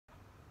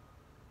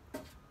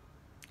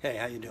Hey,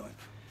 how you doing?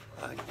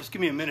 Just give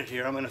me a minute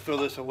here. I'm going to throw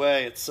this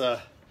away. It's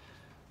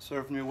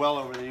served me well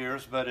over the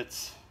years, but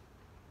it's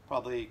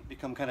probably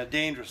become kind of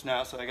dangerous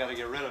now, so I got to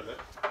get rid of it.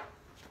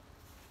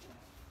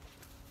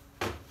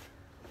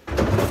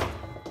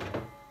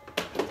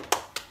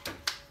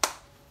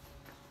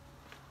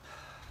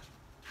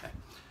 Okay.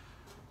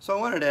 So I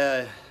wanted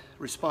to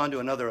respond to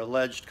another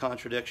alleged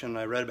contradiction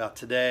I read about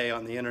today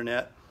on the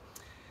internet,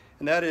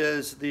 and that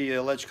is the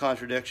alleged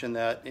contradiction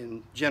that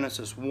in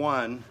Genesis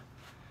 1,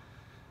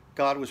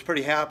 God was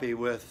pretty happy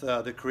with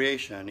the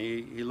creation.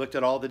 He looked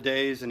at all the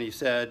days and he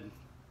said,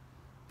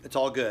 it's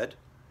all good.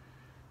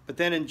 But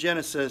then in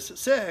Genesis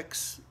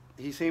 6,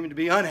 he seemed to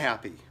be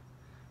unhappy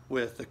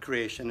with the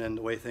creation and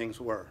the way things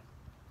were.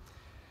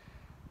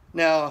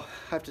 Now,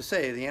 I have to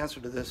say, the answer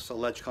to this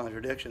alleged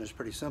contradiction is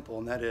pretty simple,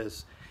 and that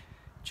is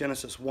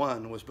Genesis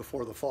 1 was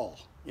before the fall.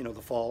 You know,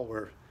 the fall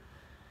where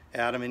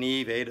Adam and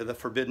Eve ate of the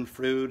forbidden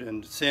fruit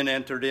and sin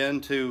entered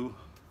into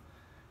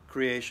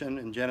creation.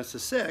 And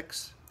Genesis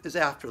 6 is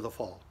after the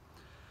fall.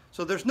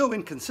 So there's no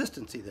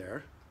inconsistency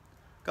there.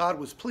 God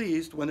was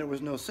pleased when there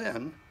was no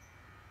sin,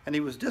 and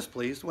he was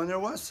displeased when there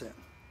was sin.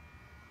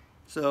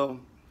 So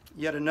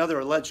yet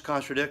another alleged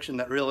contradiction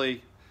that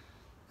really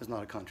is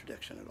not a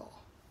contradiction at all.